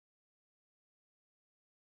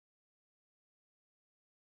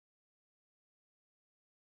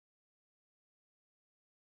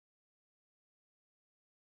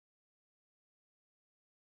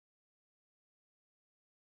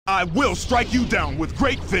I will strike you down with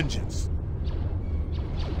great vengeance.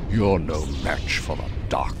 You're no match for the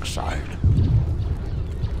dark side.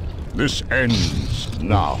 This ends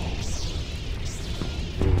now.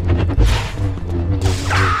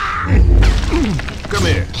 Come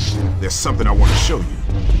here. There's something I want to show you.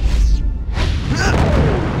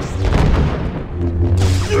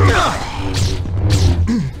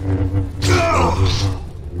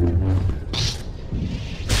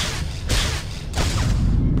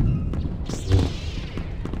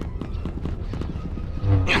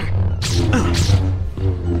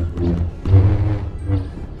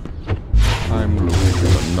 I'm looking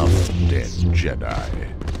at another dead Jedi.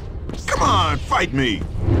 Come on, fight me!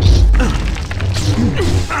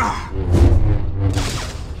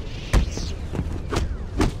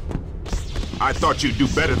 I thought you'd do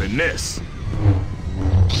better than this.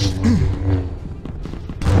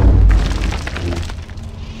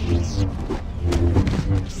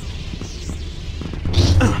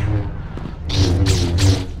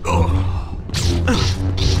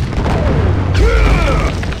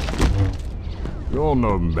 You're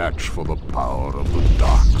no match for the power of the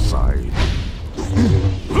dark side.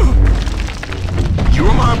 You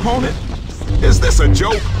are my opponent? Is this a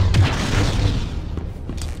joke?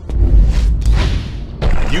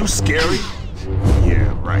 You scary?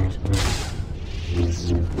 Yeah, right.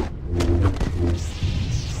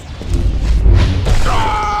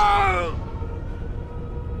 Ah!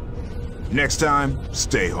 Next time,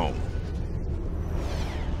 stay home.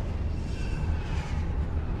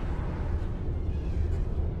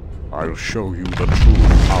 I'll show you the true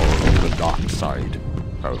power of the dark side.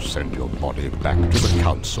 I'll send your body back to the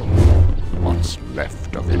Council. What's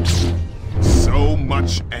left of it. So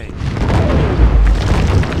much anger.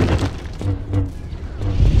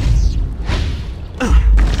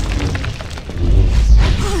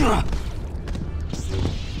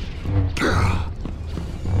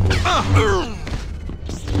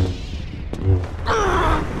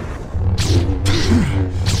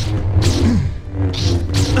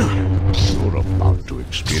 You're about to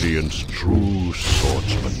experience true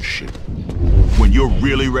swordsmanship. When you're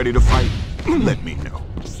really ready to fight, let me know.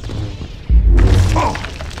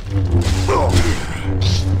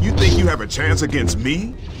 You think you have a chance against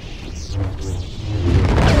me?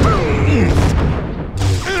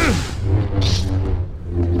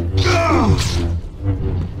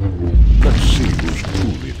 Let's see who's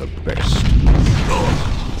truly the best.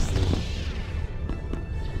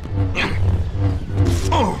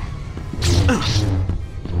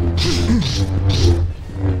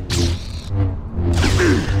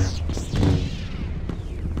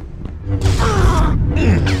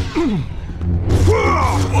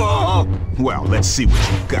 Well, let's see what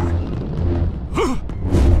you got.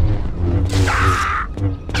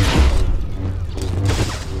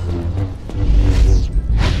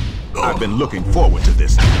 I've been looking forward to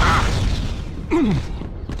this.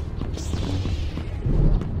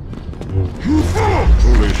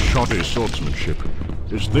 Truly shoddy swordsmanship.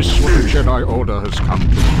 Is this what the Jedi Order has come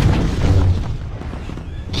to?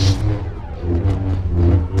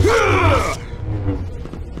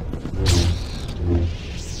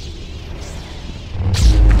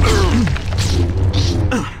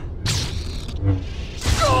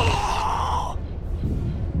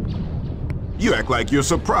 You act like you're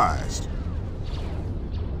surprised.